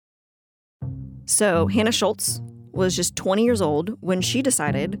So Hannah Schultz was just 20 years old when she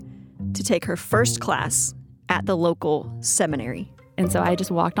decided to take her first class at the local seminary. And so I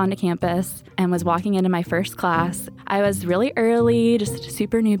just walked onto campus and was walking into my first class. I was really early, just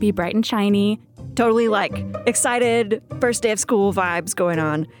super newbie, bright and shiny. Totally like excited, first day of school vibes going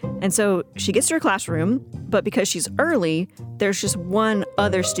on. And so she gets to her classroom, but because she's early, there's just one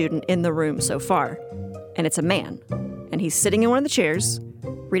other student in the room so far. And it's a man. And he's sitting in one of the chairs,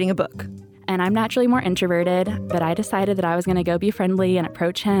 reading a book. And I'm naturally more introverted, but I decided that I was going to go be friendly and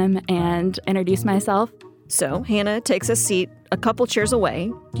approach him and introduce myself. So Hannah takes a seat a couple chairs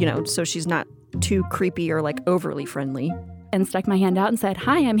away, so she's not too creepy or like overly friendly. And stuck my hand out and said,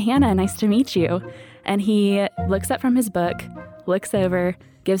 "Hi, I'm Hannah. Nice to meet you." And he looks up from his book, looks over,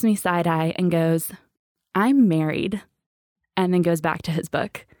 gives me side eye and goes, "I'm married," and then goes back to his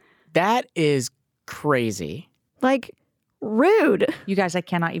book. That is crazy. Like, rude. You guys, I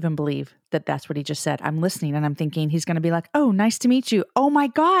cannot even believe that that's what he just said. I'm listening and I'm thinking he's going to be like, "Oh, nice to meet you. Oh my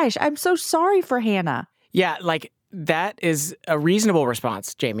gosh, I'm so sorry for Hannah." Yeah, like that is a reasonable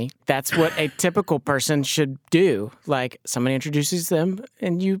response, Jamie. That's what a typical person should do. Like somebody introduces them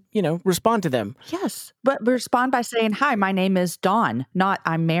and you respond to them. Yes, but respond by saying, "Hi, my name is Dawn," not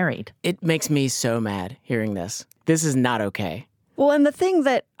 "I'm married." It makes me so mad hearing this. This is not okay. Well, and the thing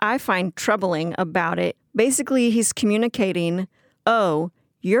that I find troubling about it, basically he's communicating, "Oh,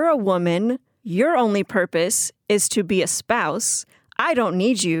 you're a woman. Your only purpose is to be a spouse. I don't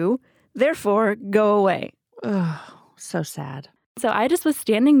need you. Therefore, go away." Oh, so sad. So I just was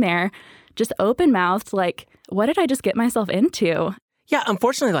standing there, just open-mouthed, like, what did I just get myself into? Yeah,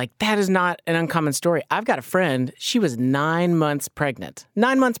 unfortunately, like that is not an uncommon story. I've got a friend, she was 9 months pregnant.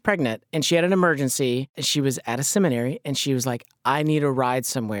 9 months pregnant, and she had an emergency, and she was at a seminary, and she was like, "I need a ride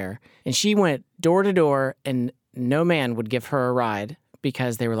somewhere." And she went door to door, and no man would give her a ride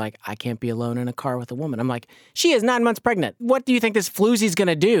because they were like, "I can't be alone in a car with a woman." I'm like, she is 9 months pregnant. What do you think this floozy's going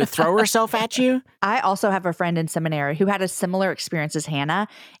to do? Throw herself at you? I also have a friend in seminary who had a similar experience as Hannah,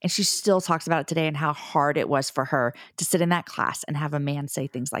 and she still talks about it today and how hard it was for her to sit in that class and have a man say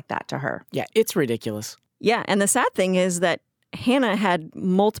things like that to her. Yeah, it's ridiculous. Yeah, and the sad thing is that Hannah had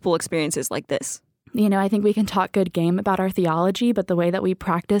multiple experiences like this. I think we can talk good game about our theology, but the way that we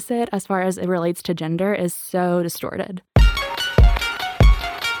practice it as far as it relates to gender is so distorted.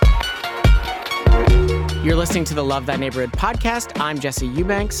 You're listening to the Love Thy Neighborhood podcast. I'm Jesse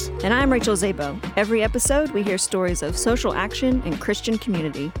Eubanks. And I'm Rachel Zabo. Every episode, we hear stories of social action and Christian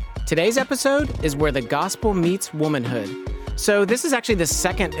community. Today's episode is Where the Gospel Meets Womanhood. So this is actually the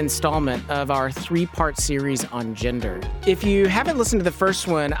second installment of our 3-part series on gender. If you haven't listened to the first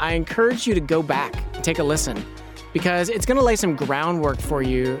one, I encourage you to go back and take a listen, because it's going to lay some groundwork for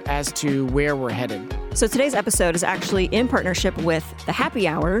you as to where we're headed. So today's episode is actually in partnership with The Happy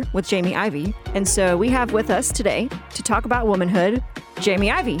Hour with Jamie Ivey. And so we have with us today to talk about womanhood,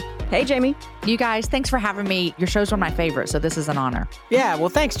 Jamie Ivey. Hey, Jamie. You guys, thanks for having me. Your show's one of my favorites, so this is an honor. Yeah, well,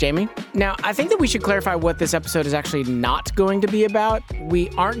 thanks, Jamie. Now, I think that we should clarify what this episode is actually not going to be about. We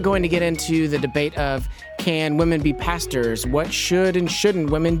aren't going to get into the debate of, can women be pastors? What should and shouldn't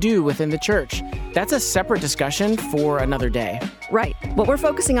women do within the church? That's a separate discussion for another day. Right. What we're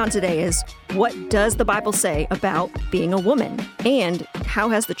focusing on today is, what does the Bible say about being a woman? And how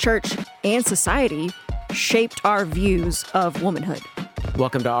has the church and society shaped our views of womanhood?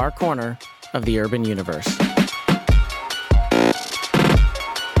 Welcome to our corner of the urban universe.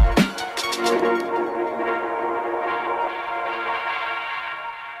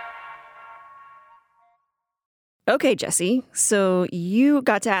 Okay, Jesse. So you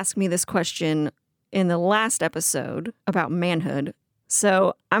got to ask me this question in the last episode about manhood.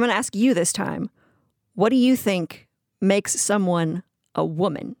 So I'm going to ask you this time. What do you think makes someone a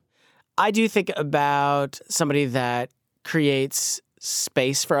woman? I do think about somebody that creates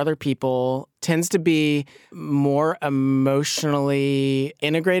space for other people, tends to be more emotionally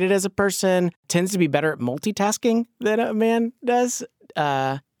integrated as a person, tends to be better at multitasking than a man does,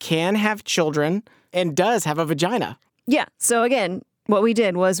 can have children, and does have a vagina. Yeah. So again, what we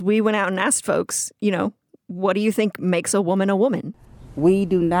did was we went out and asked folks, what do you think makes a woman a woman? We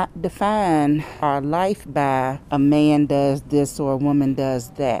do not define our life by a man does this or a woman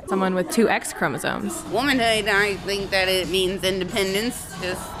does that. Someone with 2 X chromosomes. Womanhood, I think that it means independence,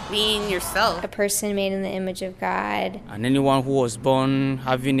 just being yourself. A person made in the image of God. And anyone who was born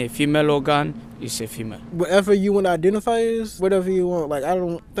having a female organ is a female. Whatever you want to identify as, whatever you want. Like, I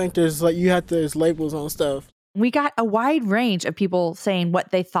don't think there's there's labels on stuff. We got a wide range of people saying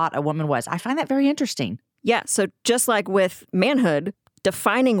what they thought a woman was. I find that very interesting. Yeah. So just like with manhood,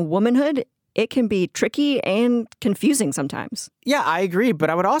 defining womanhood it can be tricky and confusing sometimes. Yeah, I agree. But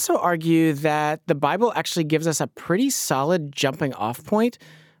I would also argue that the Bible actually gives us a pretty solid jumping off point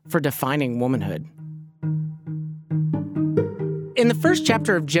for defining womanhood. In the first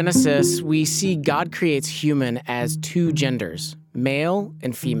chapter of Genesis, we see God creates human as two genders, male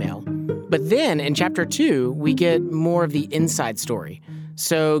and female. But then in chapter 2, we get more of the inside story.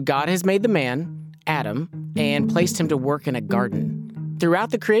 So God has made the man, Adam, and placed him to work in a garden.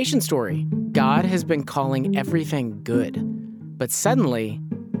 Throughout the creation story, God has been calling everything good. But suddenly,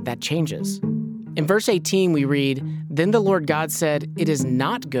 that changes. In verse 18, we read, "Then the Lord God said, 'It is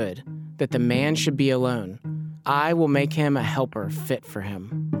not good that the man should be alone. I will make him a helper fit for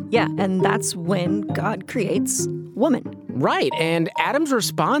him.'" Yeah, and that's when God creates woman. Right, and Adam's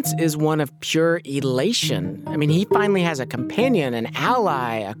response is one of pure elation. I mean, he finally has a companion, an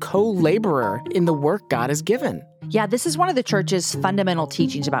ally, a co-laborer in the work God has given. Yeah, this is one of the church's fundamental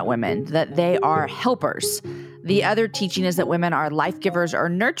teachings about women, that they are helpers. The other teaching is that women are life givers or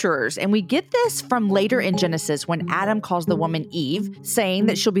nurturers. And we get this from later in Genesis when Adam calls the woman Eve, saying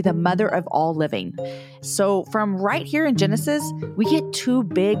that she'll be the mother of all living. So from right here in Genesis, we get two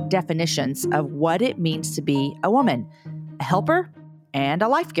big definitions of what it means to be a woman, a helper and a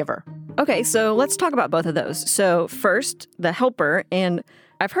life giver. Okay, so let's talk about both of those. So first, the helper, and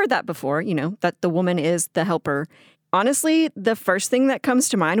I've heard that before, that the woman is the helper. Honestly, the first thing that comes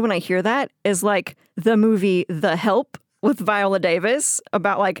to mind when I hear that is like the movie The Help with Viola Davis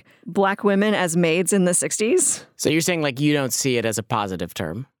about like black women as maids in the 60s. So you're saying like you don't see it as a positive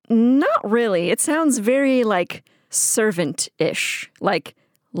term? Not really. It sounds very like servant-ish, like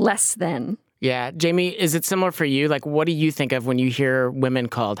less than. Yeah. Jamie, is it similar for you? Like, what do you think of when you hear women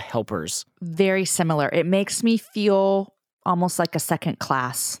called helpers? Very similar. It makes me feel almost like a second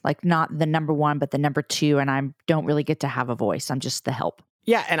class, like not the number one, but the number two. And I don't really get to have a voice. I'm just the help.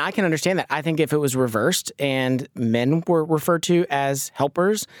 Yeah, and I can understand that. I think if it was reversed and men were referred to as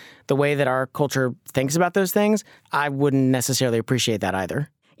helpers, the way that our culture thinks about those things, I wouldn't necessarily appreciate that either.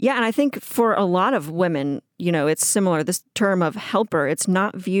 Yeah, and I think for a lot of women, it's similar. This term of helper, it's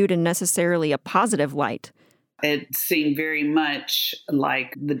not viewed in necessarily a positive light. It seemed very much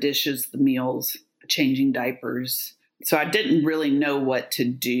like the dishes, the meals, changing diapers. So I didn't really know what to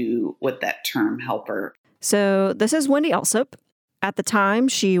do with that term helper. So this is Wendy Alsop. At the time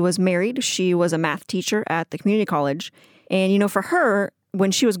she was married, she was a math teacher at the community college. And, for her, when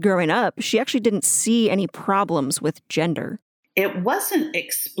she was growing up, she actually didn't see any problems with gender. It wasn't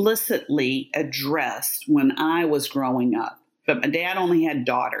explicitly addressed when I was growing up. But my dad only had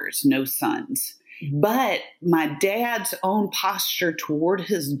daughters, no sons. But my dad's own posture toward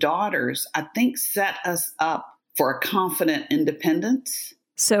his daughters, I think, set us up for a confident independence.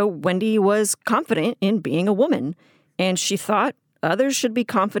 So Wendy was confident in being a woman, and she thought others should be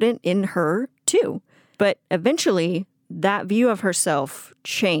confident in her too. But eventually, that view of herself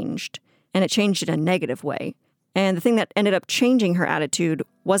changed, and it changed in a negative way. And the thing that ended up changing her attitude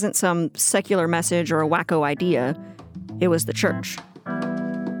wasn't some secular message or a wacko idea. It was the church.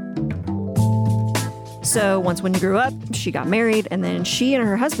 So once Wendy grew up, she got married, and then she and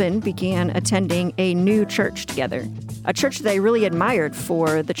her husband began attending a new church together. A church they really admired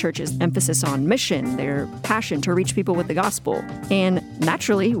for the church's emphasis on mission, their passion to reach people with the gospel. And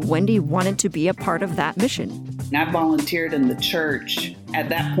naturally, Wendy wanted to be a part of that mission. I volunteered in the church. At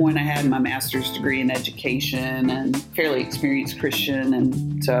that point, I had my master's degree in education and fairly experienced Christian.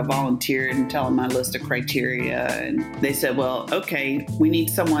 And so I volunteered and tell them my list of criteria. And they said, well, okay, we need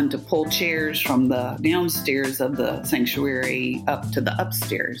someone to pull chairs from the downstairs of the sanctuary up to the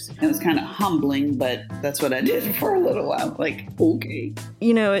upstairs. And it was kind of humbling, but that's what I did for a little while. Like, okay.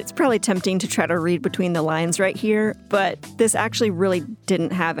 It's probably tempting to try to read between the lines right here, but this actually really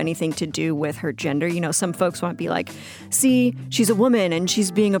didn't have anything to do with her gender. Some folks want to be like, see, she's a woman and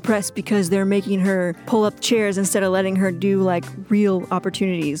she's being oppressed because they're making her pull up chairs instead of letting her do like real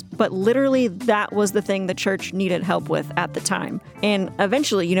opportunities. But literally that was the thing the church needed help with at the time. And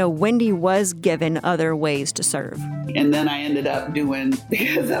eventually, Wendy was given other ways to serve. And then I ended up doing,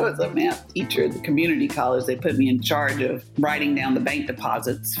 because I was a math teacher at the community college, they put me in charge of writing down the bank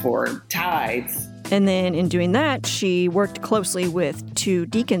deposits for tithes. And then in doing that, she worked closely with 2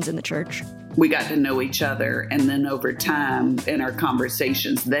 deacons in the church. We got to know each other, and then over time in our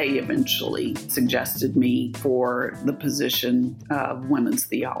conversations, they eventually suggested me for the position of women's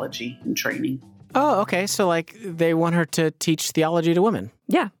theology and training. Oh, okay. So like they want her to teach theology to women.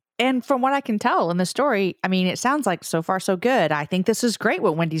 Yeah. And from what I can tell in the story, it sounds like so far so good. I think this is great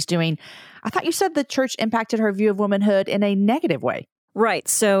what Wendy's doing. I thought you said the church impacted her view of womanhood in a negative way. Right.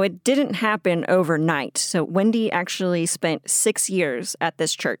 So it didn't happen overnight. So Wendy actually spent 6 years at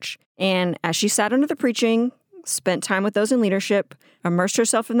this church. And as she sat under the preaching, spent time with those in leadership, immersed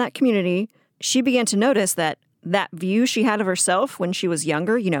herself in that community, she began to notice that view she had of herself when she was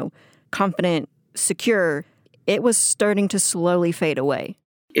younger, confident, secure, it was starting to slowly fade away.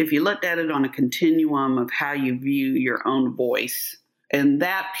 If you looked at it on a continuum of how you view your own voice, in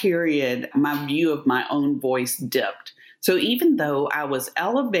that period, my view of my own voice dipped. So even though I was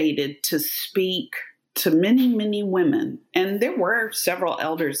elevated to speak to many, many women, and there were several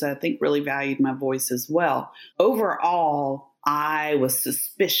elders that I think really valued my voice as well, overall, I was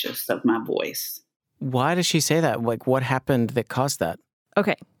suspicious of my voice. Why does she say that? Like, what happened that caused that?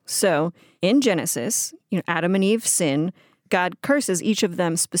 Okay, so in Genesis, Adam and Eve sin. God curses each of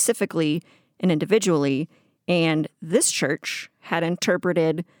them specifically and individually, and this church had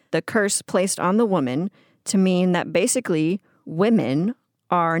interpreted the curse placed on the woman to mean that basically women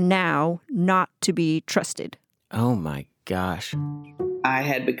are now not to be trusted. Oh my gosh. I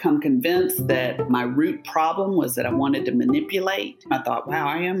had become convinced that my root problem was that I wanted to manipulate. I thought, wow,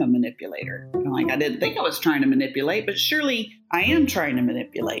 I am a manipulator. I didn't think I was trying to manipulate, but surely I am trying to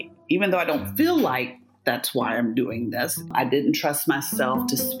manipulate, even though I don't feel like that's why I'm doing this. I didn't trust myself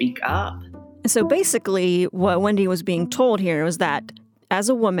to speak up. So basically, what Wendy was being told here was that as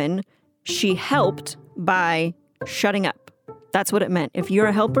a woman, she helped by shutting up. That's what it meant. If you're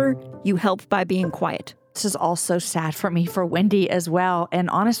a helper, you help by being quiet. This is also sad for me, for Wendy as well. And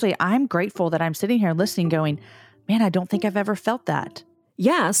honestly, I'm grateful that I'm sitting here listening going, man, I don't think I've ever felt that.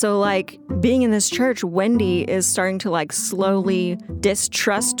 Yeah, so being in this church, Wendy is starting to slowly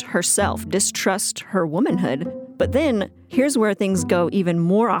distrust herself, distrust her womanhood. But then here's where things go even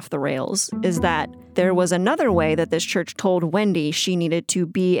more off the rails, is that there was another way that this church told Wendy she needed to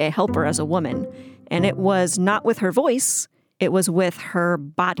be a helper as a woman. And it was not with her voice, it was with her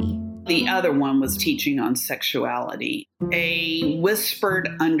body. The other one was teaching on sexuality, a whispered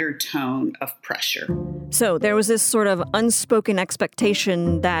undertone of pressure. So there was this sort of unspoken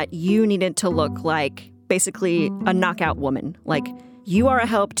expectation that you needed to look like basically a knockout woman. You are a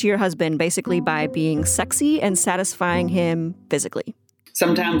help to your husband basically by being sexy and satisfying him physically.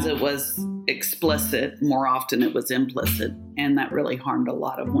 Sometimes it was explicit, more often it was implicit, and that really harmed a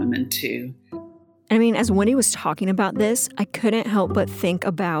lot of women too. As Wendy was talking about this, I couldn't help but think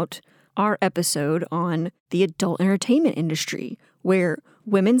about our episode on the adult entertainment industry, where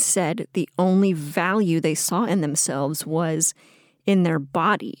women said the only value they saw in themselves was in their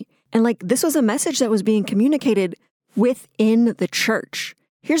body. And this was a message that was being communicated within the church.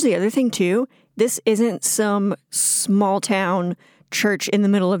 Here's the other thing too. This isn't some small town church in the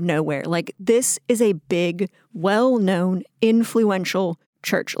middle of nowhere. This is a big, well-known, influential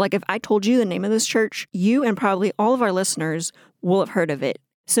church. If I told you the name of this church, you and probably all of our listeners will have heard of it.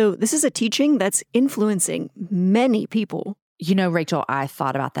 So this is a teaching that's influencing many people. Rachel, I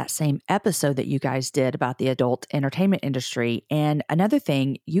thought about that same episode that you guys did about the adult entertainment industry. And another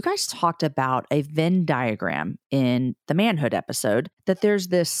thing, you guys talked about a Venn diagram in the manhood episode, that there's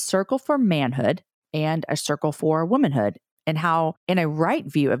this circle for manhood and a circle for womanhood, and how in a right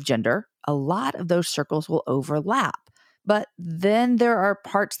view of gender, a lot of those circles will overlap. But then there are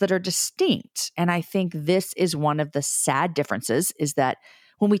parts that are distinct. And I think this is one of the sad differences, is that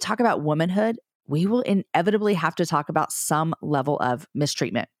when we talk about womanhood, we will inevitably have to talk about some level of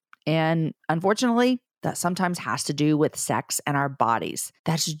mistreatment. And unfortunately, that sometimes has to do with sex and our bodies.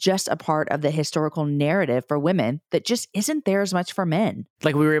 That's just a part of the historical narrative for women that just isn't there as much for men.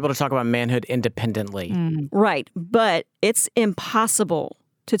 We were able to talk about manhood independently. Right. But it's impossible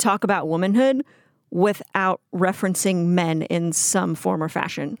to talk about womanhood without referencing men in some form or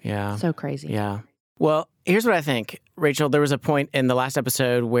fashion. Yeah. So crazy. Yeah. Well, here's what I think. Rachel, there was a point in the last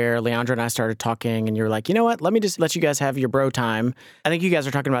episode where Leandra and I started talking, and you were like, you know what? Let me just let you guys have your bro time. I think you guys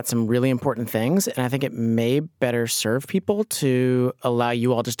are talking about some really important things, and I think it may better serve people to allow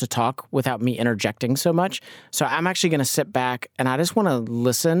you all just to talk without me interjecting so much. So I'm actually going to sit back, and I just want to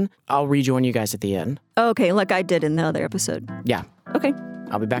listen. I'll rejoin you guys at the end. Okay, like I did in the other episode. Yeah. Okay.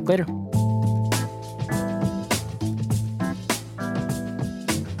 I'll be back later.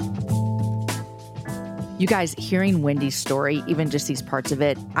 You guys, hearing Wendy's story, even just these parts of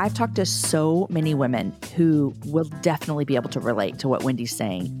it, I've talked to so many women who will definitely be able to relate to what Wendy's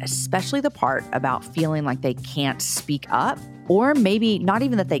saying, especially the part about feeling like they can't speak up, or maybe not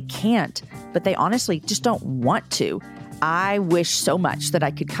even that they can't, but they honestly just don't want to. I wish so much that I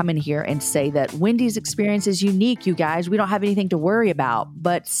could come in here and say that Wendy's experience is unique, you guys. We don't have anything to worry about.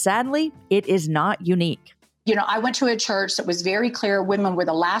 But sadly, it is not unique. I went to a church that was very clear women were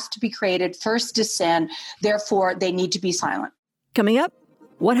the last to be created, first to sin, therefore they need to be silent. Coming up,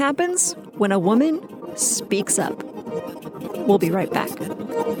 what happens when a woman speaks up? We'll be right back.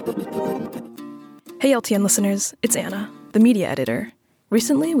 Hey LTN listeners, it's Anna, the media editor.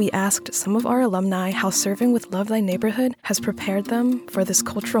 Recently, we asked some of our alumni how serving with Love Thy Neighborhood has prepared them for this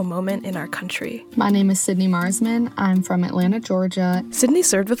cultural moment in our country. My name is Sydney Marsman. I'm from Atlanta, Georgia. Sydney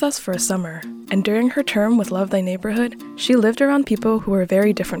served with us for a summer, and during her term with Love Thy Neighborhood, she lived around people who were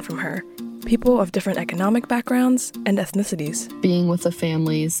very different from her. People of different economic backgrounds and ethnicities. Being with the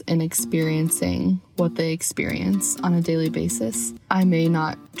families and experiencing what they experience on a daily basis. I may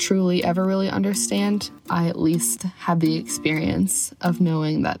not truly ever really understand. I at least have the experience of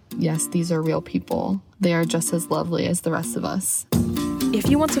knowing that, yes, these are real people. They are just as lovely as the rest of us. If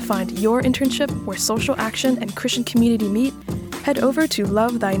you want to find your internship where social action and Christian community meet, head over to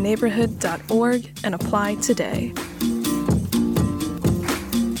lovethyneighborhood.org and apply today.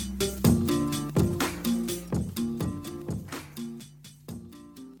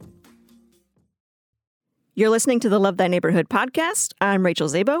 You're listening to the Love Thy Neighborhood podcast. I'm Rachel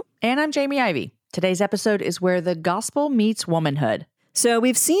Zabo. And I'm Jamie Ivey. Today's episode is where the gospel meets womanhood. So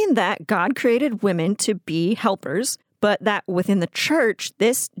we've seen that God created women to be helpers, but that within the church,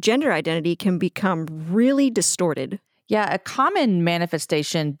 this gender identity can become really distorted. Yeah, a common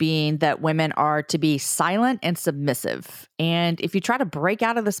manifestation being that women are to be silent and submissive. And if you try to break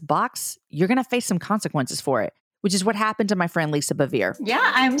out of this box, you're going to face some consequences for it, which is what happened to my friend Lisa Bevere. Yeah,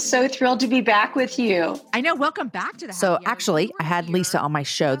 I'm so thrilled to be back with you. I know. Welcome back to the house. So actually, I had Lisa on my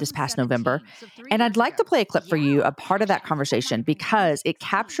show this past November, and I'd like to play a clip for you, a part of that conversation, because it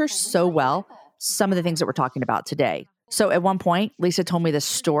captures so well some of the things that we're talking about today. So at one point, Lisa told me this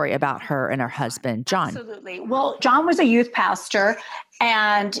story about her and her husband, John. Absolutely. Well, John was a youth pastor,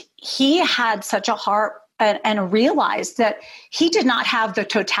 and he had such a heart and realized that he did not have the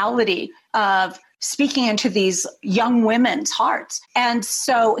totality of speaking into these young women's hearts. And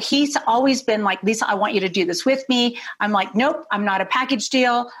so he's always been like, Lisa, I want you to do this with me. I'm like, nope, I'm not a package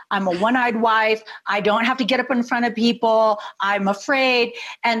deal. I'm a one-eyed wife. I don't have to get up in front of people. I'm afraid.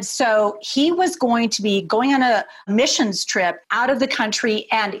 And so he was going to be going on a missions trip out of the country.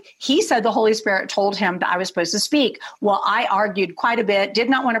 And he said the Holy Spirit told him that I was supposed to speak. Well, I argued quite a bit, did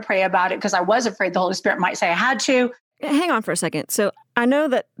not want to pray about it because I was afraid the Holy Spirit might say I had to. Hang on for a second. So I know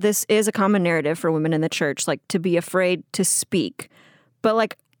that this is a common narrative for women in the church, like to be afraid to speak. But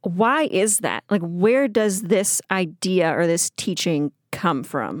like, why is that? Like, where does this idea or this teaching come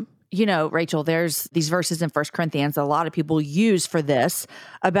from? You know, Rachel, there's these verses in 1 Corinthians that a lot of people use for this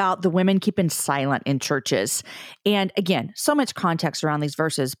about the women keeping silent in churches. And again, so much context around these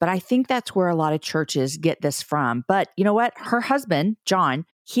verses, but I think that's where a lot of churches get this from. But you know what? Her husband, John,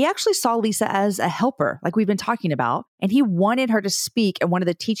 he actually saw Lisa as a helper, like we've been talking about, and he wanted her to speak at one of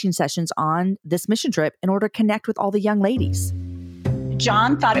the teaching sessions on this mission trip in order to connect with all the young ladies.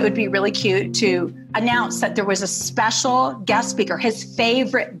 John thought it would be really cute to announce that there was a special guest speaker, his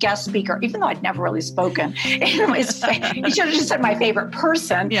favorite guest speaker, even though I'd never really spoken. He should have just said my favorite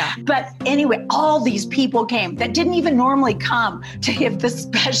person. Yeah. But anyway, all these people came that didn't even normally come to give the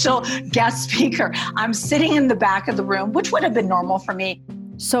special guest speaker. I'm sitting in the back of the room, which would have been normal for me.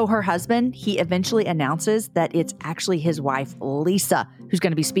 So her husband, he eventually announces that it's actually his wife, Lisa, who's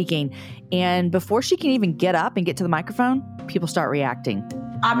going to be speaking. And before she can even get up and get to the microphone, people start reacting.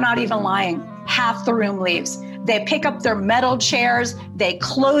 I'm not even lying. Half the room leaves. They pick up their metal chairs, they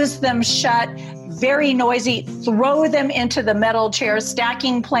close them shut, very noisy, throw them into the metal chairs,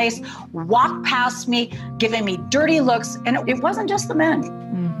 stacking place, walk past me, giving me dirty looks. And it wasn't just the men.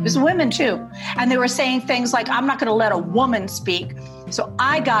 It was women too. And they were saying things like, I'm not going to let a woman speak. So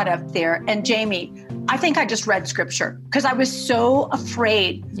I got up there, and Jamie, I think I just read scripture because I was so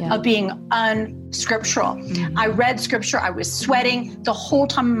afraid of being unscriptural. I read scripture. I was sweating the whole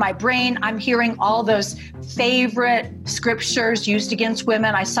time in my brain. I'm hearing all those favorite scriptures used against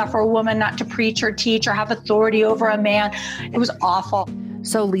women. I suffer a woman not to preach or teach or have authority over a man. It was awful.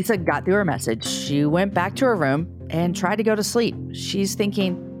 So Lisa got through her message. She went back to her room and tried to go to sleep. She's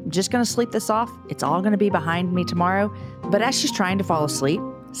thinking, I'm just going to sleep this off. It's all going to be behind me tomorrow. But as she's trying to fall asleep,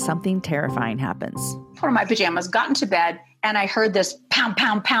 something terrifying happens. Put on my pajamas, got into bed, and I heard this pound,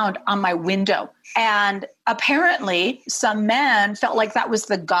 pound, pound on my window. And apparently some men felt like that was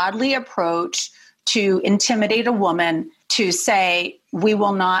the godly approach to intimidate a woman, to say, we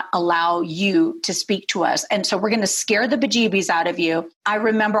will not allow you to speak to us. And so we're going to scare the bejeebies out of you. I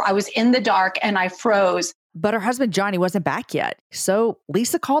remember I was in the dark and I froze. But her husband, Johnny, wasn't back yet. So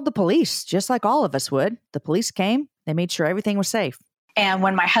Lisa called the police, just like all of us would. The police came. They made sure everything was safe. And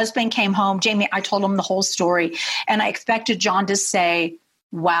when my husband came home, Jamie, I told him the whole story. And I expected John to say,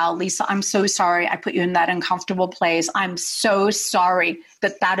 wow, Lisa, I'm so sorry I put you in that uncomfortable place. I'm so sorry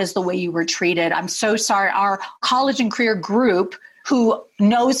that is the way you were treated. I'm so sorry. Our college and career group who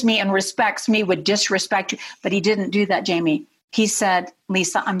knows me and respects me would disrespect you. But he didn't do that, Jamie. He said,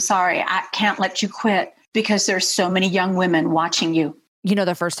 Lisa, I'm sorry. I can't let you quit because there's so many young women watching you. You know,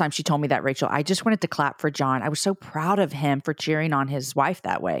 the first time she told me that, Rachel, I just wanted to clap for John. I was so proud of him for cheering on his wife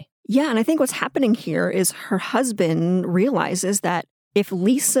that way. Yeah, and I think what's happening here is her husband realizes that if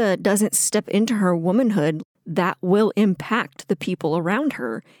Lisa doesn't step into her womanhood, that will impact the people around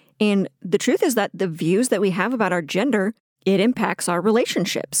her. And the truth is that the views that we have about our gender, it impacts our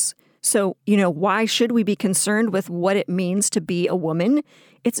relationships. So, why should we be concerned with what it means to be a woman?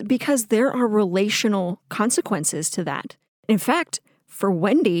 It's because there are relational consequences to that. In fact, for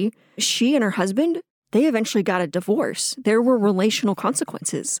Wendy, she and her husband, they eventually got a divorce. There were relational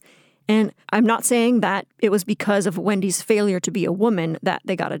consequences. And I'm not saying that it was because of Wendy's failure to be a woman that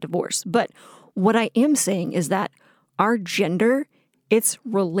they got a divorce. But what I am saying is that our gender, it's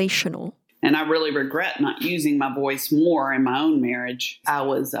relational. And I really regret not using my voice more in my own marriage. I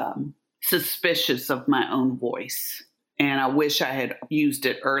was suspicious of my own voice, and I wish I had used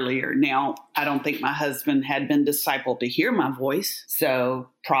it earlier. Now, I don't think my husband had been discipled to hear my voice. So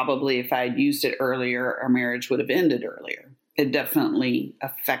probably if I had used it earlier, our marriage would have ended earlier. It definitely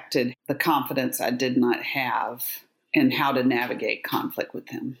affected the confidence I did not have in how to navigate conflict with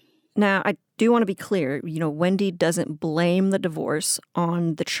him. Now, I do want to be clear, Wendy doesn't blame the divorce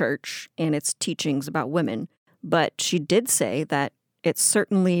on the church and its teachings about women, but she did say that it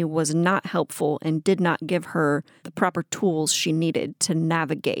certainly was not helpful and did not give her the proper tools she needed to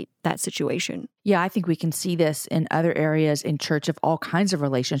navigate that situation. Yeah, I think we can see this in other areas in church of all kinds of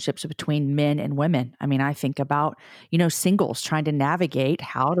relationships between men and women. I mean, I think about, singles trying to navigate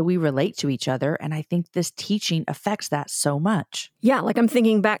how do we relate to each other. And I think this teaching affects that so much. Yeah, like I'm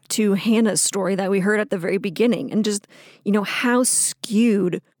thinking back to Hannah's story that we heard at the very beginning and just, how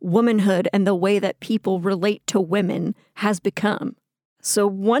skewed womanhood and the way that people relate to women has become. So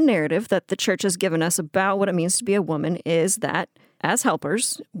one narrative that the church has given us about what it means to be a woman is that as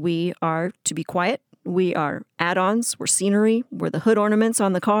helpers, we are to be quiet, we are add-ons, we're scenery, we're the hood ornaments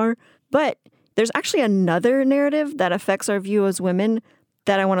on the car. But there's actually another narrative that affects our view as women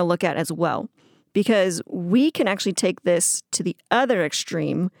that I want to look at as well. Because we can actually take this to the other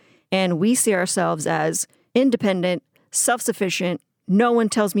extreme and we see ourselves as independent, self-sufficient, no one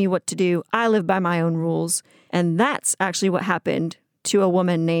tells me what to do, I live by my own rules. And that's actually what happened to a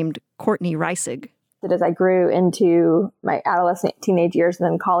woman named Courtney Reissig. As I grew into my adolescent, teenage years, and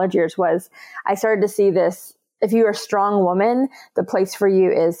then college years, I started to see this. If you're a strong woman, the place for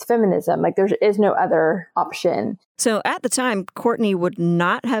you is feminism. Like there is no other option. So at the time, Courtney would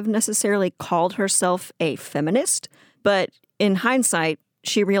not have necessarily called herself a feminist, but in hindsight,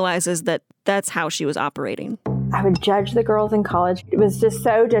 she realizes that that's how she was operating. I would judge the girls in college. It was just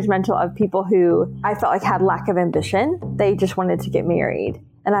so judgmental of people who I felt like had lack of ambition. They just wanted to get married.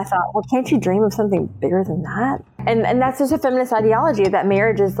 And I thought, well, can't you dream of something bigger than that? And that's just a feminist ideology that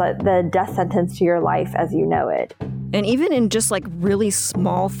marriage is like the death sentence to your life as you know it. And even in just like really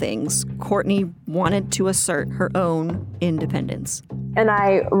small things, Courtney wanted to assert her own independence. And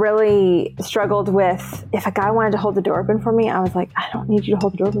I really struggled with, if a guy wanted to hold the door open for me, I was like, I don't need you to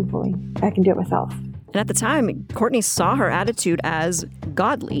hold the door open for me. I can do it myself. And at the time, Courtney saw her attitude as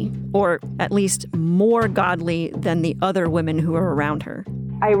godly, or at least more godly than the other women who were around her.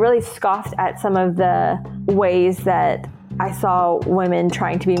 I really scoffed at some of the ways that I saw women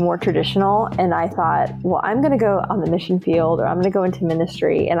trying to be more traditional. And I thought, well, I'm going to go on the mission field, or I'm going to go into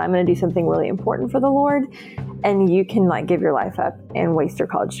ministry, and I'm going to do something really important for the Lord. And you can give your life up and waste your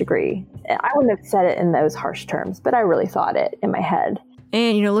college degree. I wouldn't have said it in those harsh terms, but I really thought it in my head.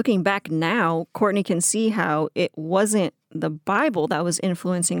 And, looking back now, Courtney can see how it wasn't the Bible that was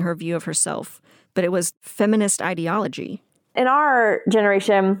influencing her view of herself, but it was feminist ideology. In our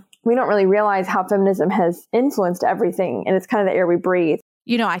generation, we don't really realize how feminism has influenced everything, and it's kind of the air we breathe.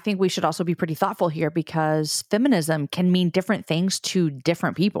 I think we should also be pretty thoughtful here because feminism can mean different things to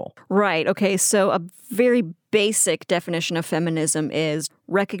different people. Right. Okay. So a very basic definition of feminism is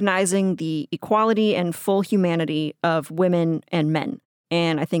recognizing the equality and full humanity of women and men.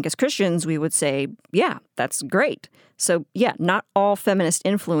 And I think as Christians, we would say, yeah, that's great. So yeah, not all feminist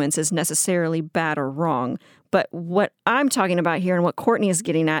influence is necessarily bad or wrong. But what I'm talking about here and what Courtney is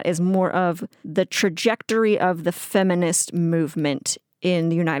getting at is more of the trajectory of the feminist movement in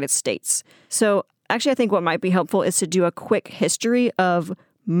the United States. So actually, I think what might be helpful is to do a quick history of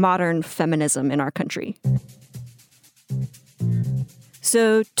modern feminism in our country.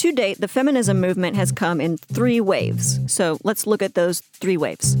 So to date, the feminism movement has come in 3 waves. So let's look at those 3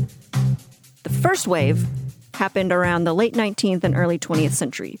 waves. The first wave happened around the late 19th and early 20th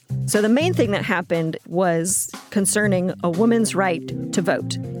century. So the main thing that happened was concerning a woman's right to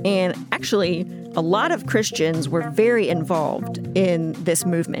vote. And actually, a lot of Christians were very involved in this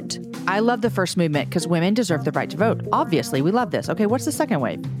movement. I love the first movement because women deserve the right to vote. Obviously, we love this. Okay, what's the second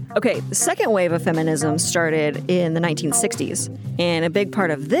wave? Okay, the second wave of feminism started in the 1960s. And a big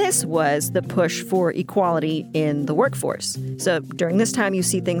part of this was the push for equality in the workforce. So during this time, you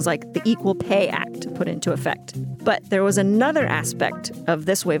see things like the Equal Pay Act put into effect. But there was another aspect of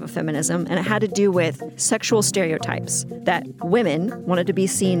this wave of feminism, and it had to do with sexual stereotypes, that women wanted to be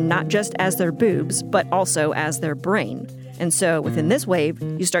seen not just as their boobs, but also as their brain. And so within this wave,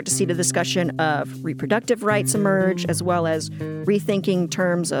 you start to see the discussion of reproductive rights emerge, as well as rethinking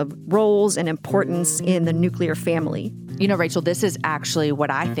terms of roles and importance in the nuclear family. You know, Rachel, this is actually what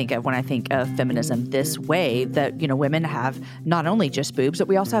I think of when I think of feminism, this wave that, women have not only just boobs, but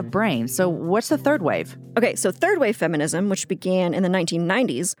we also have brains. So what's the third wave? Okay, so third wave feminism, which began in the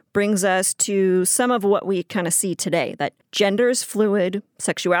 1990s, brings us to some of what we kind of see today, that gender is fluid,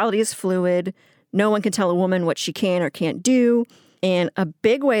 sexuality is fluid, no one can tell a woman what she can or can't do. And a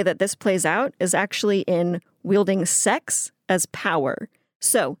big way that this plays out is actually in wielding sex as power.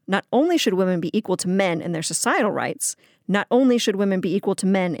 So not only should women be equal to men in their societal rights, not only should women be equal to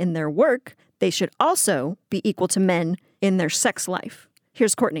men in their work, they should also be equal to men in their sex life.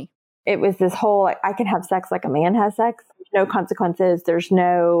 Here's Courtney. It was this whole, I can have sex like a man has sex. There's no consequences. There's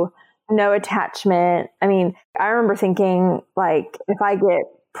no attachment. I mean, I remember thinking, like, if I get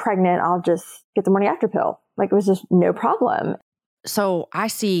pregnant, I'll just get the morning after pill. Like, it was just no problem. So I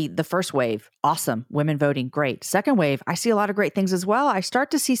see the first wave, awesome, women voting, great. Second wave, I see a lot of great things as well. I start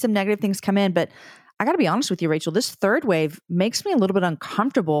to see some negative things come in, but I got to be honest with you, Rachel, this third wave makes me a little bit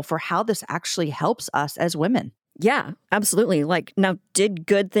uncomfortable for how this actually helps us as women. Yeah, absolutely. Like, now, did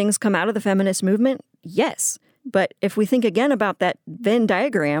good things come out of the feminist movement? Yes. But if we think again about that Venn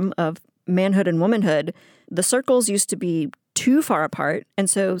diagram of manhood and womanhood, the circles used to be too far apart. And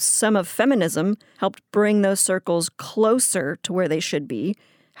so some of feminism helped bring those circles closer to where they should be.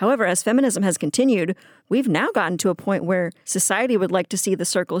 However, as feminism has continued, we've now gotten to a point where society would like to see the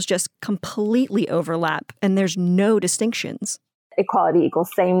circles just completely overlap and there's no distinctions. Equality equals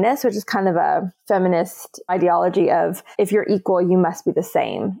sameness, which is kind of a feminist ideology of if you're equal, you must be the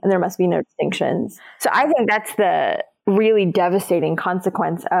same and there must be no distinctions. So I think that's the really devastating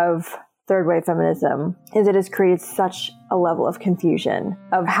consequence of third wave feminism, is it has created such a level of confusion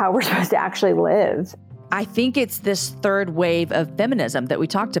of how we're supposed to actually live. I think it's this third wave of feminism that we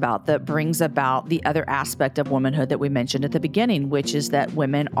talked about that brings about the other aspect of womanhood that we mentioned at the beginning, which is that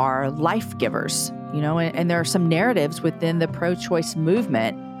women are life givers, and there are some narratives within the pro-choice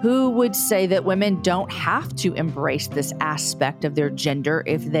movement who would say that women don't have to embrace this aspect of their gender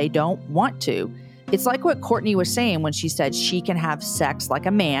if they don't want to. It's like what Courtney was saying when she said she can have sex like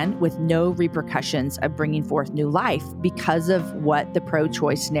a man with no repercussions of bringing forth new life because of what the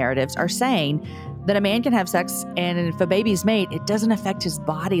pro-choice narratives are saying, that a man can have sex and if a baby's made, it doesn't affect his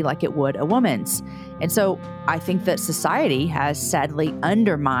body like it would a woman's. And so I think that society has sadly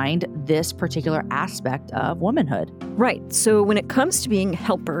undermined this particular aspect of womanhood. Right. So when it comes to being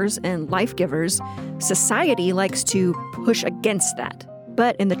helpers and life givers, society likes to push against that.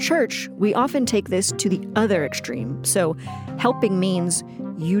 But in the church, we often take this to the other extreme. So helping means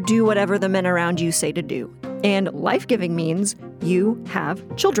you do whatever the men around you say to do. And life-giving means you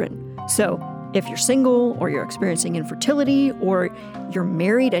have children. So if you're single or you're experiencing infertility or you're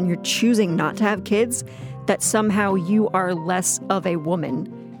married and you're choosing not to have kids, that somehow you are less of a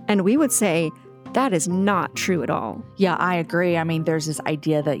woman. And we would say that is not true at all. Yeah, I agree. I mean, there's this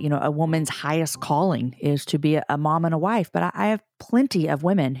idea that, a woman's highest calling is to be a mom and a wife. But I have plenty of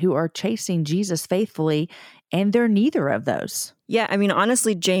women who are chasing Jesus faithfully, and they're neither of those. Yeah, I mean,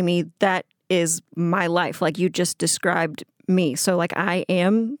 honestly, Jamie, that is my life. Like you just described me. So like I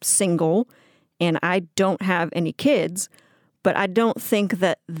am single and I don't have any kids, but I don't think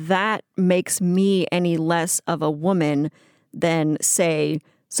that that makes me any less of a woman than, say,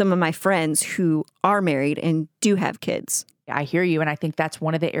 some of my friends who are married and do have kids. I hear you. And I think that's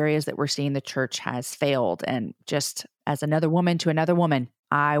one of the areas that we're seeing the church has failed. And just as another woman to another woman,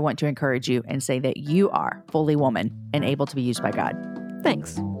 I want to encourage you and say that you are fully woman and able to be used by God.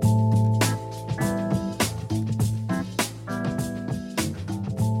 Thanks.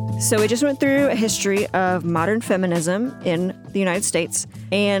 So we just went through a history of modern feminism in the United States,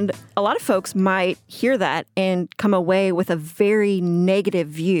 and a lot of folks might hear that and come away with a very negative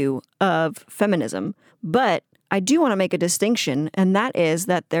view of feminism. But I do want to make a distinction, and that is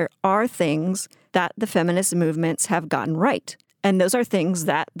that there are things that the feminist movements have gotten right. And those are things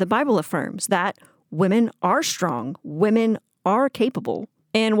that the Bible affirms, that women are strong, women are capable.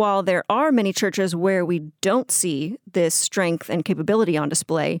 And while there are many churches where we don't see this strength and capability on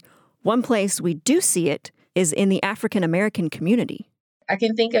display, one place we do see it is in the African American community. I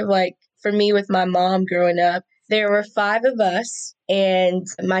can think of, like, for me with my mom growing up, there were 5 of us, and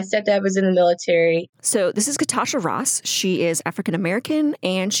my stepdad was in the military. So this is Katasha Ross. She is African American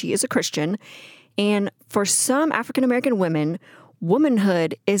and she is a Christian. And for some African American women,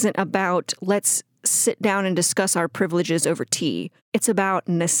 womanhood isn't about let's sit down and discuss our privileges over tea. It's about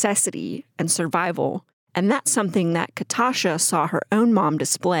necessity and survival. And that's something that Katasha saw her own mom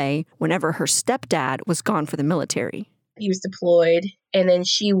display whenever her stepdad was gone for the military. He was deployed, and then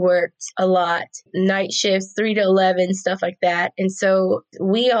she worked a lot, night shifts, 3 to 11, stuff like that. And so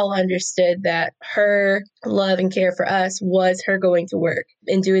we all understood that her love and care for us was her going to work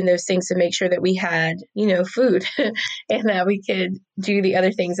and doing those things to make sure that we had, food and that we could do the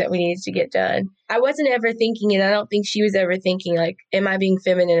other things that we needed to get done. I wasn't ever thinking, and I don't think she was ever thinking, like, am I being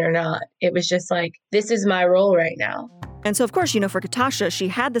feminine or not? It was just like, this is my role right now. And so, of course, for Katasha, she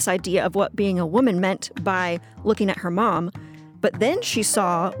had this idea of what being a woman meant by looking at her mom. But then she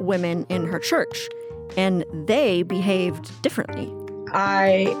saw women in her church, and they behaved differently.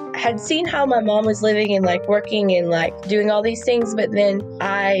 I had seen how my mom was living and working and doing all these things, but then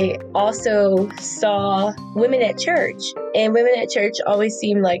I also saw women at church, and women at church always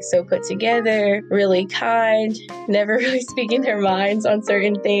seemed so put together, really kind, never really speaking their minds on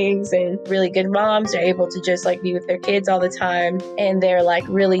certain things, and really good moms are able to just be with their kids all the time, and they're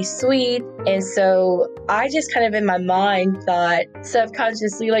really sweet. And so I just kind of in my mind thought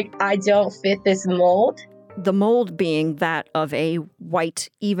subconsciously, I don't fit this mold. The mold being that of a white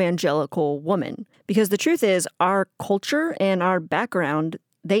evangelical woman. Because the truth is, our culture and our background,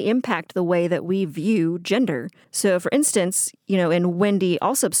 they impact the way that we view gender. So, for instance, in Wendy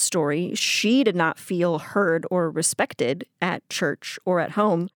Alsop's story, she did not feel heard or respected at church or at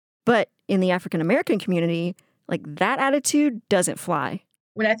home. But in the African American community, that attitude doesn't fly.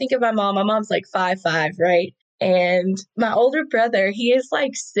 When I think of my mom's 5'5", right? And my older brother, he is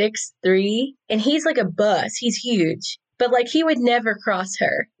 6'3", and he's a bus. He's huge. But he would never cross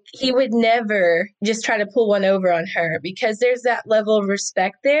her. He would never just try to pull one over on her because there's that level of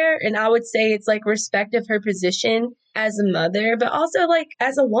respect there. And I would say it's respect of her position as a mother, but also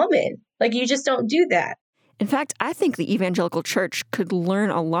as a woman. You just don't do that. In fact, I think the evangelical church could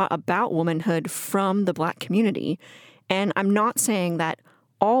learn a lot about womanhood from the Black community. And I'm not saying that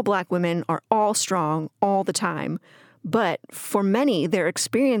all Black women are all strong all the time, but for many, their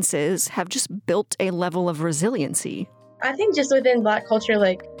experiences have just built a level of resiliency. I think just within Black culture,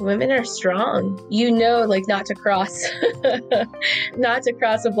 women are strong. Not to cross, not to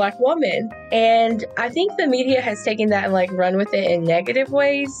cross a Black woman. And I think the media has taken that and run with it in negative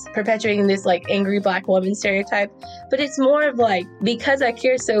ways, perpetuating this angry Black woman stereotype. But it's more of because I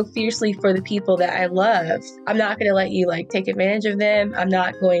care so fiercely for the people that I love, I'm not going to let you take advantage of them. I'm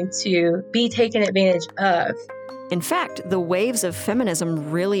not going to be taken advantage of. In fact, the waves of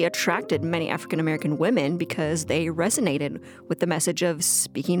feminism really attracted many African American women because they resonated with the message of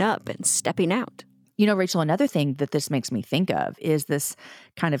speaking up and stepping out. Rachel, another thing that this makes me think of is this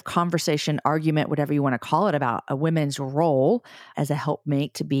kind of conversation, argument, whatever you want to call it, about a woman's role as a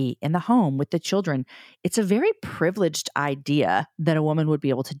helpmate to be in the home with the children. It's a very privileged idea that a woman would be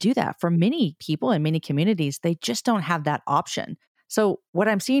able to do that. For many people in many communities, they just don't have that option. So what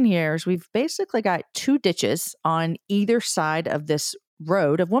I'm seeing here is we've basically got 2 ditches on either side of this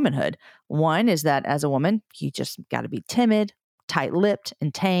road of womanhood. One is that as a woman, you just got to be timid, tight-lipped,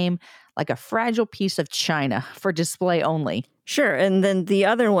 and tame, like a fragile piece of china for display only. Sure. And then the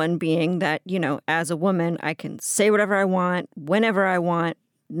other one being that, as a woman, I can say whatever I want, whenever I want,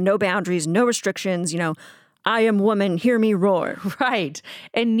 no boundaries, no restrictions, I am woman, hear me roar. Right.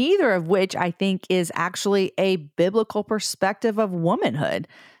 And neither of which I think is actually a biblical perspective of womanhood.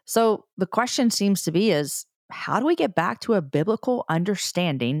 So the question seems to be is, how do we get back to a biblical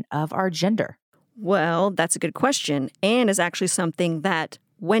understanding of our gender? Well, that's a good question, and is actually something that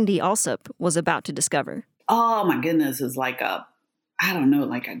Wendy Alsop was about to discover. Oh my goodness, it's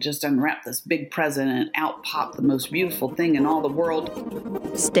I just unwrapped this big present and out popped the most beautiful thing in all the world.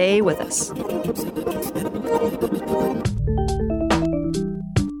 Stay with us.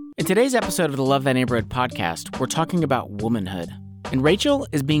 In today's episode of the Love Thy Neighborhood podcast, we're talking about womanhood. And Rachel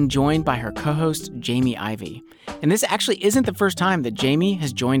is being joined by her co-host, Jamie Ivey. And this actually isn't the first time that Jamie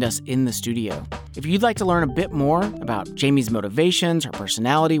has joined us in the studio. If you'd like to learn a bit more about Jamie's motivations, her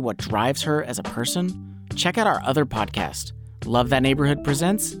personality, what drives her as a person, check out our other podcast, Love Thy Neighborhood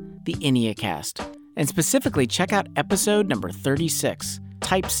presents the Enneacast. And specifically, check out episode number 36,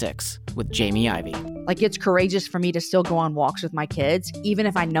 Type 6, with Jamie Ivey. Like, it's courageous for me to still go on walks with my kids, even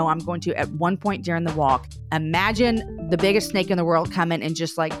if I know I'm going to, at one point during the walk, imagine the biggest snake in the world coming and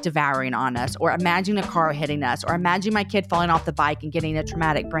just like devouring on us, or imagine a car hitting us, or imagine my kid falling off the bike and getting a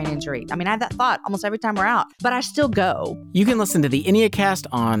traumatic brain injury. I mean, I have that thought almost every time we're out, but I still go. You can listen to the Enneacast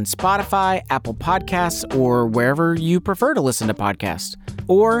on Spotify, Apple Podcasts, or wherever you prefer to listen to podcasts.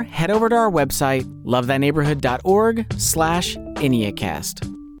 Or head over to our website,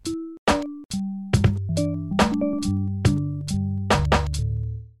 lovethyneighborhood.org/Enneacast.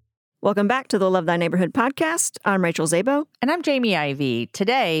 Welcome back to the Love Thy Neighborhood podcast. I'm Rachel Zabo. And I'm Jamie Ivey.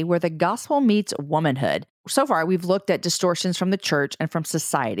 Today, where the gospel meets womanhood. So far, we've looked at distortions from the church and from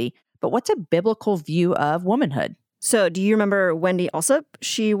society, but what's a biblical view of womanhood? So do you remember Wendy Alsop?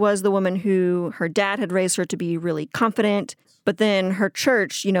 She was the woman who her dad had raised her to be really confident, but then her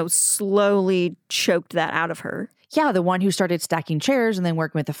church, slowly choked that out of her. Yeah, the one who started stacking chairs and then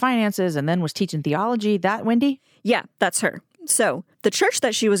working with the finances and then was teaching theology. That Wendy? Yeah, that's her. So the church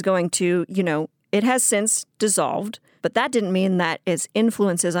that she was going to, it has since dissolved, but that didn't mean that its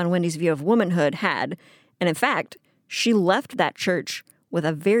influences on Wendy's view of womanhood had. And in fact, she left that church with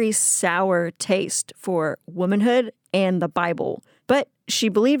a very sour taste for womanhood and the Bible. But she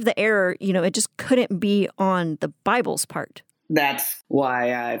believed the error, it just couldn't be on the Bible's part. That's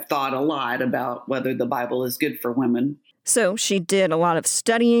why I've thought a lot about whether the Bible is good for women. So she did a lot of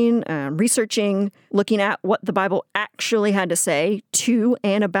studying, researching, looking at what the Bible actually had to say to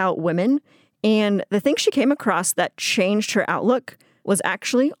and about women. And the thing she came across that changed her outlook was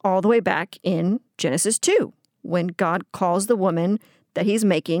actually all the way back in Genesis 2, when God calls the woman that he's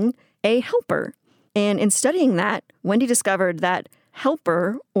making a helper. And in studying that, Wendy discovered that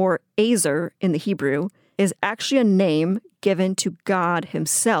helper, or Ezer in the Hebrew, is actually a name given to God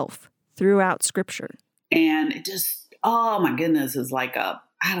himself throughout Scripture. And it just, oh my goodness, is like I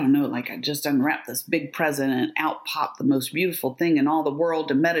just unwrapped this big present and out popped the most beautiful thing in all the world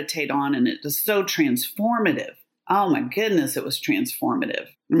to meditate on. And it was so transformative. Oh my goodness, it was transformative.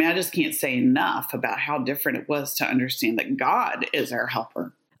 I mean, I just can't say enough about how different it was to understand that God is our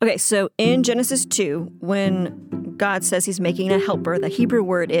helper. Okay, so in Genesis 2, when God says he's making a helper, the Hebrew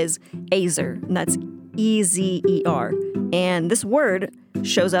word is Ezer, and that's E-Z-E-R. And this word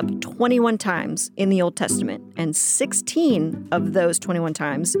shows up 21 times in the Old Testament, and 16 of those 21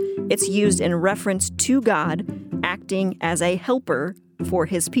 times, it's used in reference to God acting as a helper for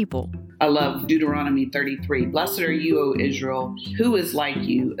his people. I love Deuteronomy 33. Blessed are you, O Israel, who is like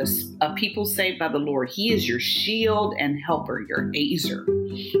you, a people saved by the Lord. He is your shield and helper, your Ezer,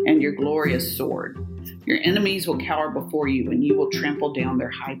 and your glorious sword. Your enemies will cower before you, and you will trample down their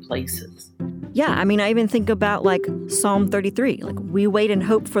high places. Yeah, I mean, I even think about Psalm 33. We wait and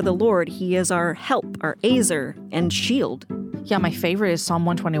hope for the Lord. He is our help, our Ezer and shield. Yeah, my favorite is Psalm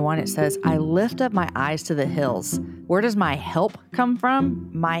 121. It says, I lift up my eyes to the hills. Where does my help come from?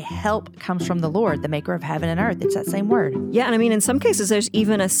 My help comes from the Lord, the maker of heaven and earth. It's that same word. Yeah, and I mean, in some cases, there's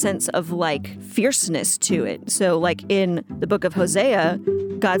even a sense of fierceness to it. So in the book of Hosea,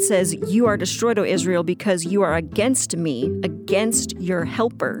 God says, you are destroyed, O Israel, because you are against me, against your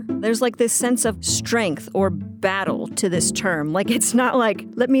helper. There's this sense of strength or battle to this term. It's not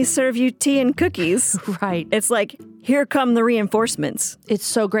let me serve you tea and cookies. Right. It's here come the reinforcements. It's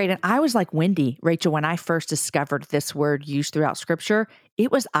so great. And I was like Wendy, Rachel, when I first discovered this word used throughout Scripture,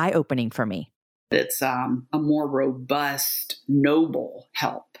 it was eye-opening for me. It's a more robust, noble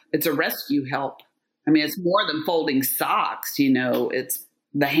help. It's a rescue help. I mean, it's more than folding socks, it's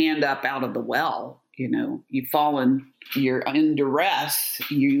the hand up out of the well. You've fallen, you're in duress,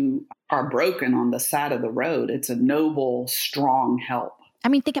 you are broken on the side of the road. It's a noble, strong help. I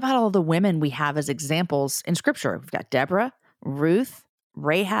mean, think about all the women we have as examples in Scripture. We've got Deborah, Ruth,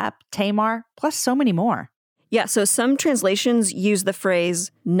 Rahab, Tamar, plus so many more. Yeah, so some translations use the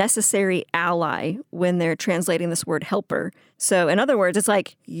phrase necessary ally when they're translating this word helper. So in other words, it's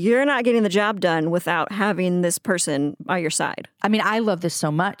you're not getting the job done without having this person by your side. I mean, I love this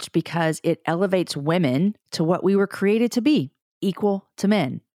so much because it elevates women to what we were created to be, equal to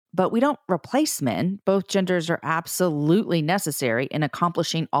men. But we don't replace men. Both genders are absolutely necessary in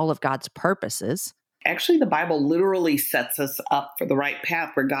accomplishing all of God's purposes. Actually, the Bible literally sets us up for the right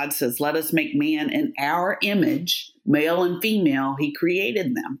path where God says, let us make man in our image, male and female. He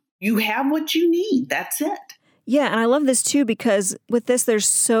created them. You have what you need. That's it. Yeah, and I love this too because with this, there's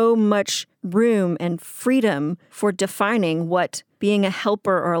so much room and freedom for defining what being a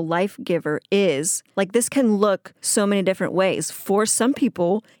helper or a life giver is. This can look so many different ways. For some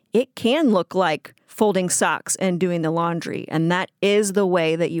people, it can look like folding socks and doing the laundry, and that is the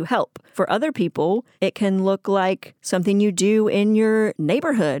way that you help. For other people, it can look like something you do in your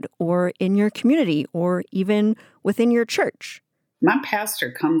neighborhood or in your community or even within your church. My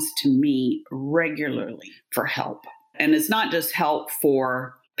pastor comes to me regularly for help. And it's not just help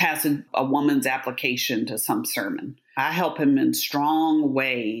for passing a woman's application to some sermon. I help him in strong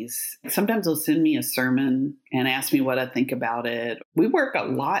ways. Sometimes he'll send me a sermon and ask me what I think about it. We work a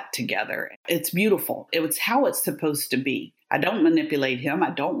lot together. It's beautiful. It's how it's supposed to be. I don't manipulate him.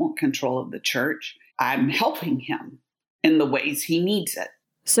 I don't want control of the church. I'm helping him in the ways he needs it.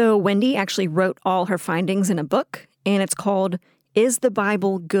 So Wendy actually wrote all her findings in a book, and it's called Is the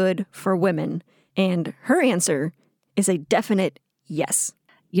Bible Good for Women? And her answer is a definite yes.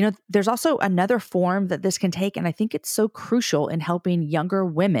 You know, there's also another form that this can take, and I think it's so crucial in helping younger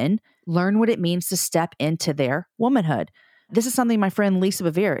women learn what it means to step into their womanhood. This is something my friend Lisa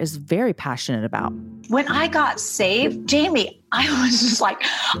Bevere is very passionate about. When I got saved, Jamie, I was just like,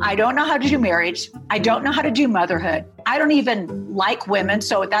 I don't know how to do marriage. I don't know how to do motherhood. I don't even like women,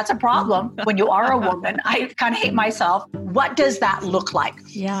 so that's a problem. When you are a woman, I kind of hate myself. What does that look like?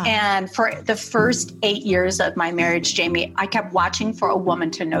 Yeah. And for the first 8 years of my marriage, Jamie, I kept watching for a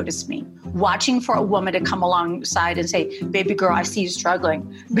woman to notice me, watching for a woman to come alongside and say, baby girl, I see you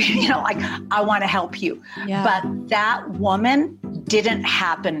struggling. You know, like, I want to help you. Yeah. But that woman didn't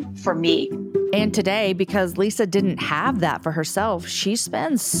happen for me. And today, because Lisa didn't have that for herself, she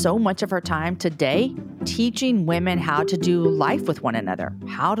spends so much of her time today teaching women how to do life with one another,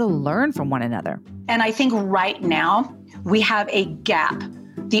 how to learn from one another. And I think right now we have a gap.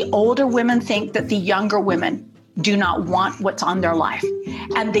 The older women think that the younger women do not want what's on their life.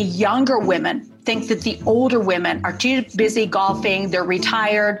 And the younger women think that the older women are too busy golfing, they're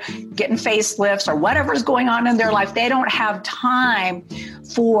retired, getting facelifts or whatever's going on in their life. They don't have time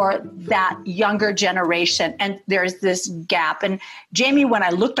for that younger generation. And there's this gap. And Jamie, when I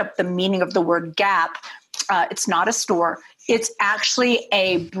looked up the meaning of the word gap, it's not a store. It's actually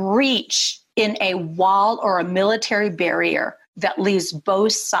a breach in a wall or a military barrier that leaves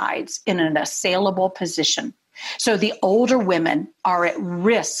both sides in an assailable position. So the older women are at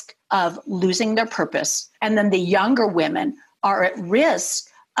risk of losing their purpose. And then the younger women are at risk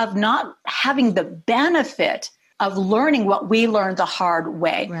of not having the benefit of learning what we learned the hard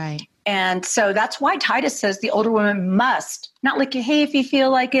way. Right. And so that's why Titus says the older women must, not like, hey, if you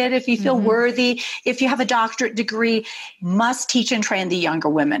feel like it, if you feel worthy, if you have a doctorate degree, must teach and train the younger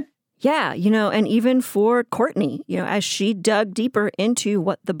women. Yeah, you know, and even for Courtney, you know, as she dug deeper into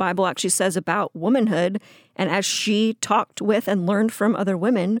what the Bible actually says about womanhood, and as she talked with and learned from other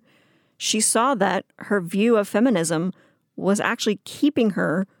women, she saw that her view of feminism was actually keeping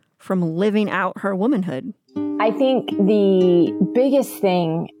her from living out her womanhood. I think the biggest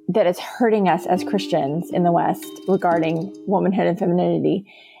thing that is hurting us as Christians in the West regarding womanhood and femininity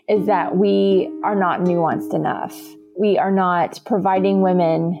is that we are not nuanced enough. We are not providing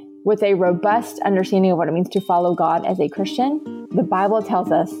women with a robust understanding of what it means to follow God as a Christian. The Bible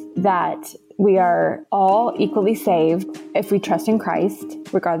tells us that we are all equally saved if we trust in Christ,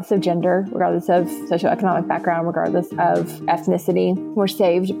 regardless of gender, regardless of socioeconomic background, regardless of ethnicity. We're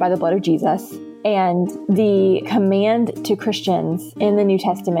saved by the blood of Jesus. And the command to Christians in the New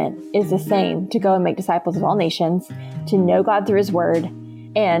Testament is the same: to go and make disciples of all nations, to know God through his word.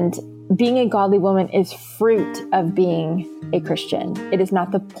 And being a godly woman is fruit of being a Christian. It is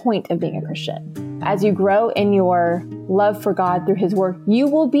not the point of being a Christian. As you grow in your love for God through his word, you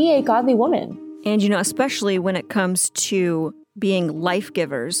will be a godly woman. And, you know, especially when it comes to being life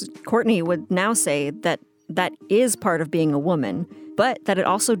givers, Courtney would now say that that is part of being a woman, but that it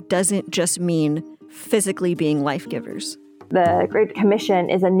also doesn't just mean physically being life givers. The Great Commission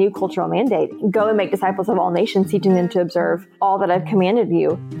is a new cultural mandate. Go and make disciples of all nations, teaching them to observe all that I've commanded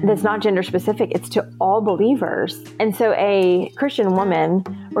you. That's not gender specific. It's to all believers. And so a Christian woman,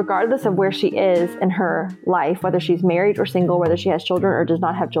 regardless of where she is in her life, whether she's married or single, whether she has children or does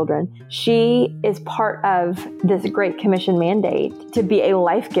not have children, she is part of this Great Commission mandate to be a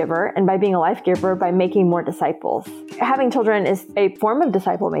life giver. And by being a life giver, by making more disciples. Having children is a form of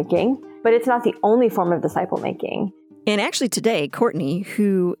disciple making, but it's not the only form of disciple making. And actually today, Courtney,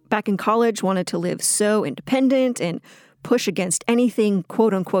 who back in college wanted to live so independent and push against anything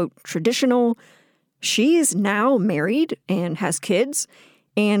quote unquote traditional, she's now married and has kids.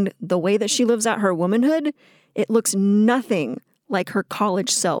 And the way that she lives out her womanhood, it looks nothing like her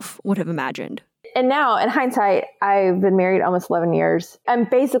college self would have imagined. And now, in hindsight, I've been married almost 11 years. I'm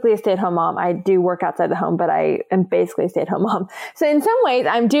basically a stay-at-home mom. I do work outside the home, but I am basically a stay-at-home mom. So in some ways,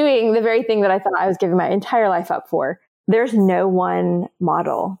 I'm doing the very thing that I thought I was giving my entire life up for. There's no one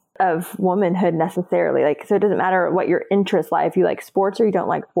model of womanhood necessarily. Like, so it doesn't matter what your interests lie. If you like sports or you don't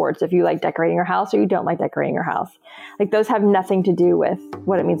like sports, if you like decorating your house or you don't like decorating your house, like those have nothing to do with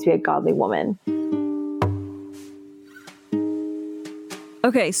what it means to be a godly woman.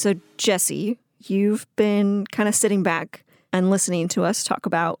 Okay, so Jessie, you've been kind of sitting back and listening to us talk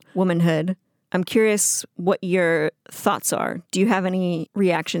about womanhood. I'm curious what your thoughts are. Do you have any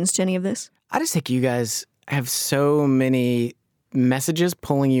reactions to any of this? I just think you guys have so many messages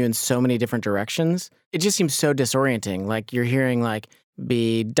pulling you in so many different directions. It just seems so disorienting. Like you're hearing like,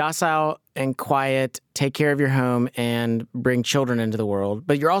 be docile and quiet, take care of your home, and bring children into the world.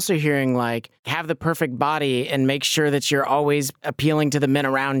 But you're also hearing like, have the perfect body and make sure that you're always appealing to the men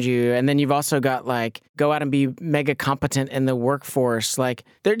around you. And then you've also got like, go out and be mega competent in the workforce. Like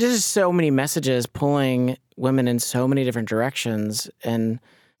there's just so many messages pulling women in so many different directions. And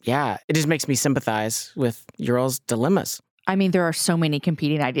yeah, it just makes me sympathize with your all's dilemmas. I mean, there are so many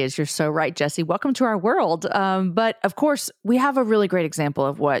competing ideas. You're so right, Jessie. Welcome to our world. But of course, we have a really great example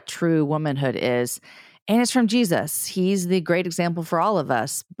of what true womanhood is. And it's from Jesus. He's the great example for all of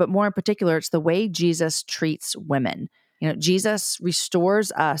us. But more in particular, it's the way Jesus treats women. You know, Jesus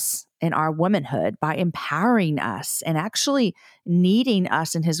restores us in our womanhood by empowering us and actually needing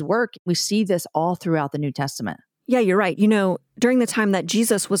us in his work. We see this all throughout the New Testament. Yeah, you're right. You know, during the time that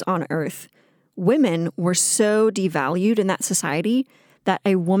Jesus was on earth, women were so devalued in that society that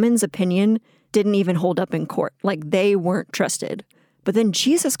a woman's opinion didn't even hold up in court. Like they weren't trusted. But then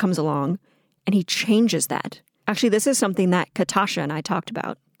Jesus comes along and he changes that. Actually, this is something that Katasha and I talked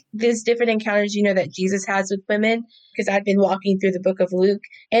about. There's different encounters, that Jesus has with women, because I've been walking through the book of Luke,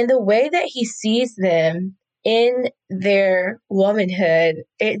 and the way that he sees them in their womanhood,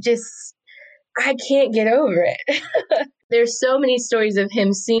 I can't get over it. There's so many stories of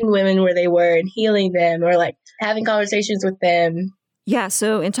him seeing women where they were and healing them or like having conversations with them. Yeah,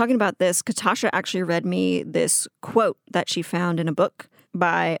 so in talking about this, Katasha actually read me this quote that she found in a book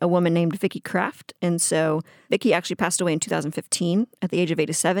by a woman named Vicky Kraft. And so Vicky actually passed away in 2015 at the age of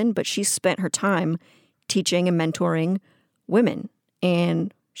 87, but she spent her time teaching and mentoring women.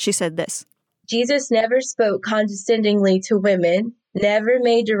 And she said this: Jesus never spoke condescendingly to women, never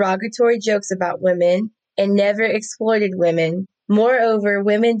made derogatory jokes about women, and never exploited women. Moreover,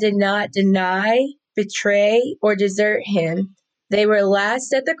 women did not deny, betray, or desert him. They were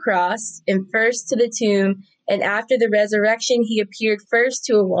last at the cross and first to the tomb, and after the resurrection, he appeared first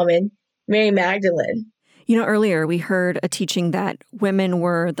to a woman, Mary Magdalene. You know, earlier we heard a teaching that women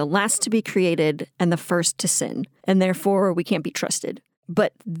were the last to be created and the first to sin, and therefore we can't be trusted.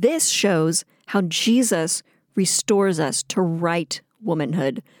 But this shows how Jesus restores us to right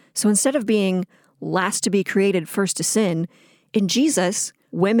womanhood. So instead of being last to be created, first to sin, in Jesus,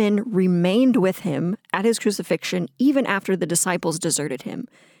 women remained with him at his crucifixion even after the disciples deserted him.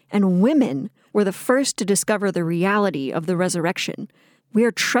 And women were the first to discover the reality of the resurrection. We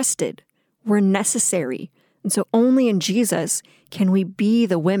are trusted. We're necessary. And so only in Jesus can we be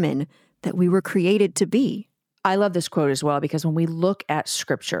the women that we were created to be. I love this quote as well, because when we look at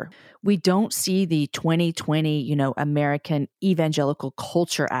scripture, we don't see the 2020, American evangelical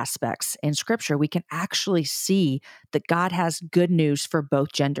culture aspects in scripture. We can actually see that God has good news for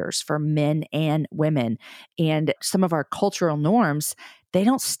both genders, for men and women. And some of our cultural norms, they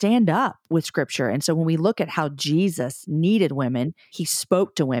don't stand up with scripture. And so when we look at how Jesus needed women, he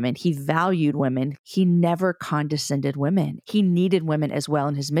spoke to women, he valued women, he never condescended women. He needed women as well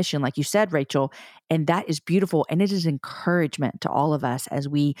in his mission, like you said, Rachel. And that is beautiful. And it is encouragement to all of us as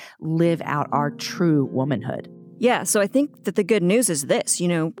we live out our true womanhood. Yeah, so I think that the good news is this,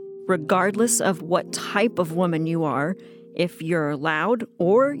 regardless of what type of woman you are, if you're loud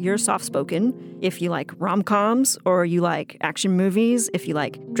or you're soft-spoken, if you like rom-coms or you like action movies, if you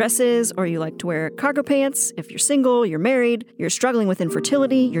like dresses or you like to wear cargo pants, if you're single, you're married, you're struggling with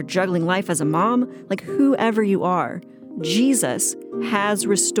infertility, you're juggling life as a mom, like whoever you are, Jesus has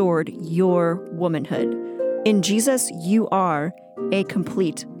restored your womanhood. In Jesus, you are a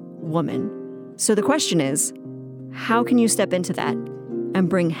complete woman. So the question is, how can you step into that and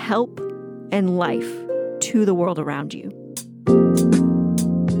bring help and life to the world around you?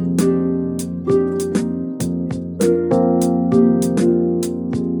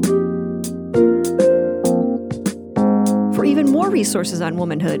 For even more resources on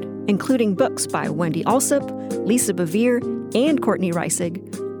womanhood, including books by Wendy Alsop, Lisa Bevere, and Courtney Reisig,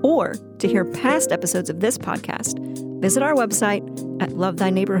 or to hear past episodes of this podcast, visit our website at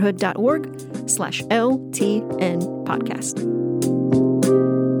lovethyneighborhood.org/LTN podcast.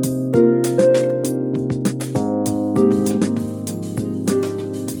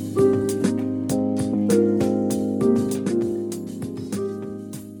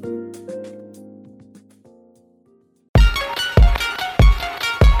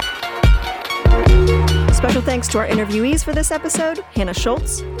 thanks to our interviewees for this episode, Hannah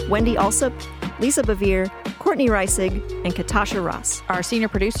Schultz, Wendy Alsop, Lisa Bevere, Courtney Reisig, and Katasha Ross. Our senior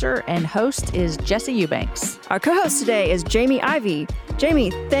producer and host is Jesse Eubanks. Our co-host today is Jamie Ivey.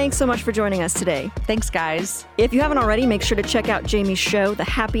 Jamie, thanks so much for joining us today. Thanks, guys. If you haven't already, make sure to check out Jamie's show, The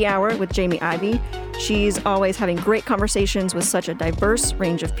Happy Hour with Jamie Ivey. She's always having great conversations with such a diverse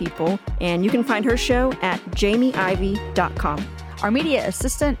range of people, and you can find her show at jamieivey.com. Our media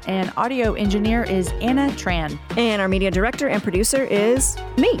assistant and audio engineer is Anna Tran. And our media director and producer is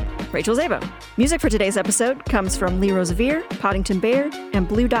me, Rachel Zabo. Music for today's episode comes from Lee Rosevere, Poddington Bear, and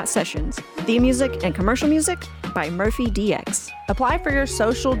Blue Dot Sessions. Theme music and commercial music by Murphy DX. Apply for your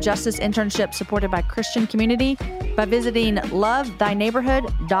social justice internship supported by Christian Community by visiting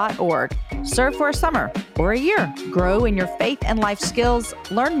lovethyneighborhood.org. Serve for a summer or a year. Grow in your faith and life skills.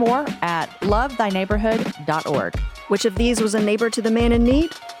 Learn more at lovethyneighborhood.org. Which of these was a neighbor to the man in need?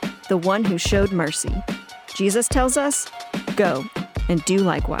 The one who showed mercy. Jesus tells us, go and do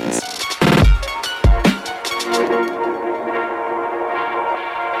likewise.